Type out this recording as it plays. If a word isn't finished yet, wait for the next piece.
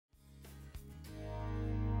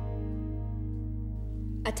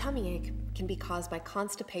A tummy ache can be caused by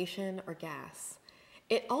constipation or gas.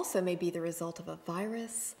 It also may be the result of a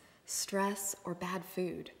virus, stress, or bad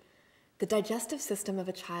food. The digestive system of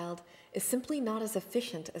a child is simply not as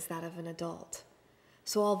efficient as that of an adult.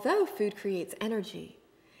 So although food creates energy,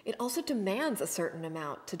 it also demands a certain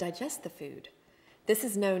amount to digest the food. This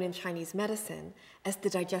is known in Chinese medicine as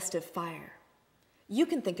the digestive fire. You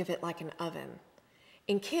can think of it like an oven.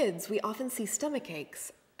 In kids, we often see stomach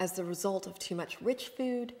aches as the result of too much rich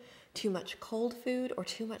food, too much cold food, or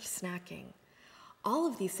too much snacking. All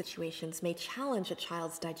of these situations may challenge a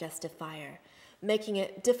child's digestive fire, making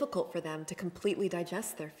it difficult for them to completely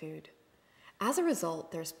digest their food. As a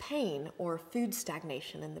result, there's pain or food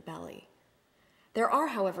stagnation in the belly. There are,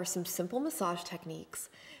 however, some simple massage techniques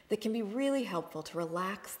that can be really helpful to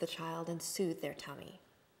relax the child and soothe their tummy.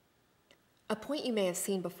 A point you may have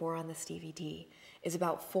seen before on this DVD is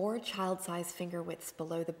about 4 child-sized finger widths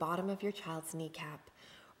below the bottom of your child's kneecap,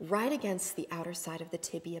 right against the outer side of the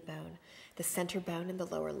tibia bone, the center bone in the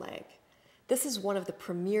lower leg. This is one of the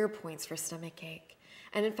premier points for stomach ache,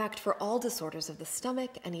 and in fact for all disorders of the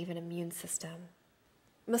stomach and even immune system.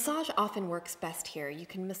 Massage often works best here. You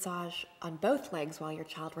can massage on both legs while your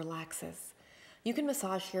child relaxes. You can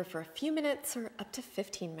massage here for a few minutes or up to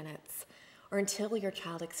 15 minutes, or until your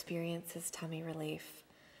child experiences tummy relief.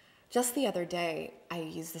 Just the other day, I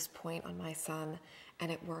used this point on my son,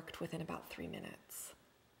 and it worked within about 3 minutes.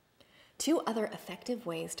 2 other effective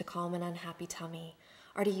ways to calm an unhappy tummy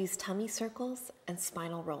are to use tummy circles and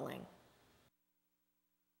spinal rolling.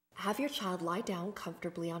 Have your child lie down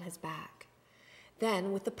comfortably on his back.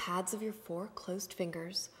 Then, with the pads of your 4 closed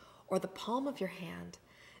fingers or the palm of your hand,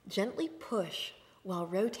 gently push while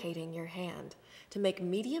rotating your hand to make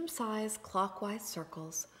medium-sized clockwise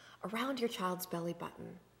circles around your child's belly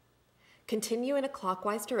button. Continue in a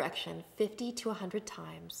clockwise direction 50 to 100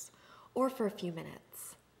 times, or for a few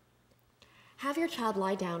minutes. Have your child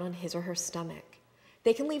lie down on his or her stomach.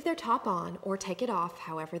 They can leave their top on or take it off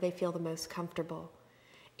however they feel the most comfortable.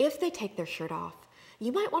 If they take their shirt off,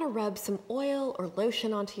 you might want to rub some oil or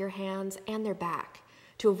lotion onto your hands and their back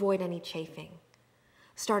to avoid any chafing.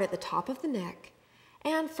 Start at the top of the neck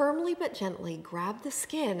and firmly but gently grab the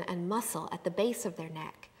skin and muscle at the base of their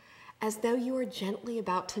neck, as though you are gently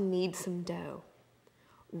about to knead some dough.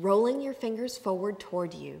 Rolling your fingers forward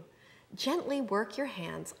toward you, gently work your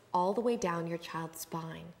hands all the way down your child's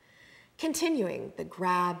spine, continuing the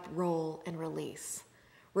grab, roll, and release.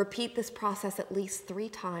 Repeat this process at least 3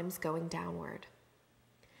 times going downward.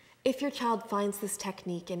 If your child finds this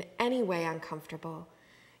technique in any way uncomfortable,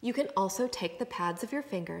 you can also take the pads of your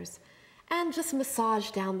fingers and just massage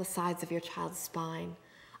down the sides of your child's spine,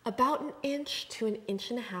 about 1 inch to 1.5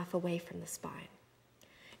 inches away from the spine.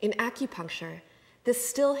 In acupuncture, this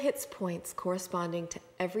still hits points corresponding to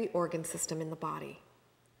every organ system in the body.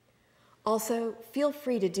 Also, feel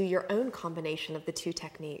free to do your own combination of the 2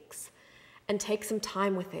 techniques and take some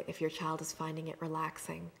time with it if your child is finding it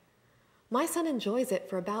relaxing. My son enjoys it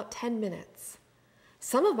for about 10 minutes.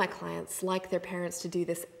 Some of my clients like their parents to do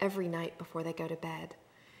this every night before they go to bed.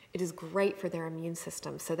 It is great for their immune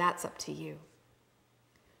system, so that's up to you.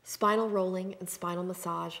 Spinal rolling and spinal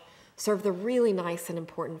massage serve the really nice and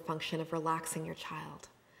important function of relaxing your child.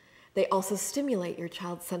 They also stimulate your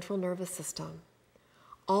child's central nervous system.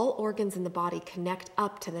 All organs in the body connect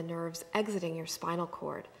up to the nerves exiting your spinal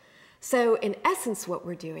cord. So in essence, what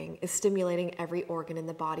we're doing is stimulating every organ in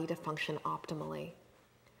the body to function optimally.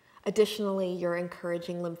 Additionally, you're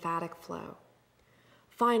encouraging lymphatic flow.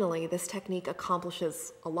 Finally, this technique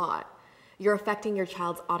accomplishes a lot. You're affecting your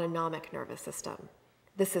child's autonomic nervous system,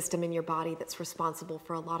 the system in your body that's responsible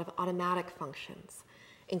for a lot of automatic functions,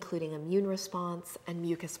 including immune response and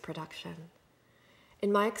mucus production.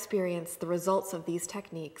 In my experience, the results of these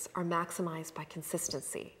techniques are maximized by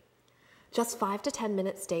consistency. Just 5 to 10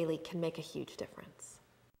 minutes daily can make a huge difference.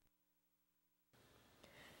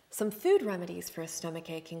 Some food remedies for a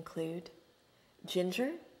stomach ache include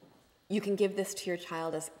ginger. You can give this to your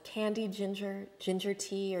child as candied ginger, ginger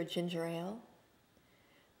tea, or ginger ale.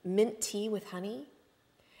 Mint tea with honey.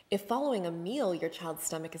 If following a meal your child's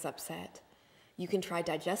stomach is upset, you can try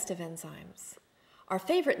digestive enzymes. Our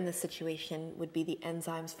favorite in this situation would be the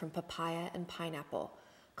enzymes from papaya and pineapple,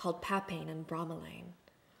 called papain and bromelain.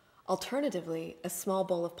 Alternatively, a small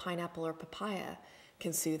bowl of pineapple or papaya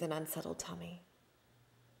can soothe an unsettled tummy.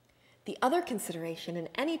 The other consideration in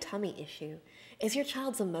any tummy issue is your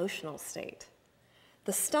child's emotional state.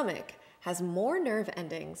 The stomach has more nerve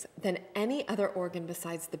endings than any other organ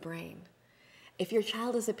besides the brain. If your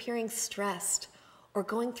child is appearing stressed or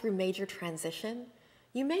going through major transition,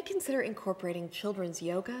 you may consider incorporating children's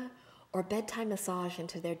yoga or bedtime massage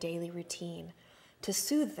into their daily routine to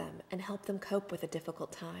soothe them and help them cope with a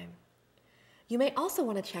difficult time. You may also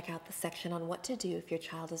want to check out the section on what to do if your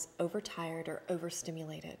child is overtired or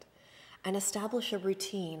overstimulated, and establish a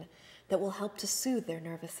routine that will help to soothe their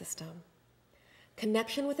nervous system.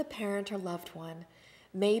 Connection with a parent or loved one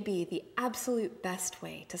may be the absolute best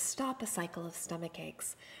way to stop a cycle of stomach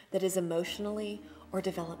aches that is emotionally or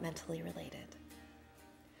developmentally related.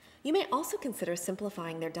 You may also consider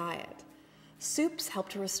simplifying their diet. Soups help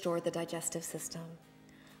to restore the digestive system.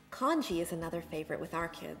 Congee is another favorite with our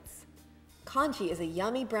kids. Congee is a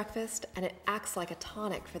yummy breakfast, and it acts like a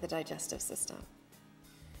tonic for the digestive system.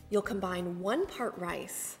 You'll combine 1 part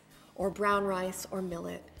rice, or brown rice or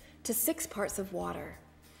millet, to 6 parts of water,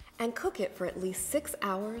 and cook it for at least 6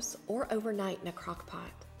 hours or overnight in a crock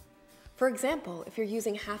pot. For example, if you're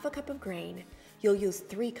using half a cup of grain, you'll use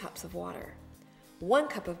 3 cups of water. 1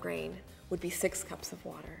 cup of grain would be 6 cups of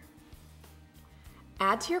water.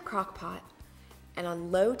 Add to your crock pot and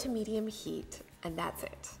on low to medium heat, and that's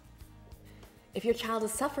it. If your child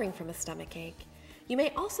is suffering from a stomach ache, you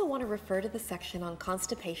may also want to refer to the section on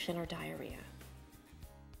constipation or diarrhea.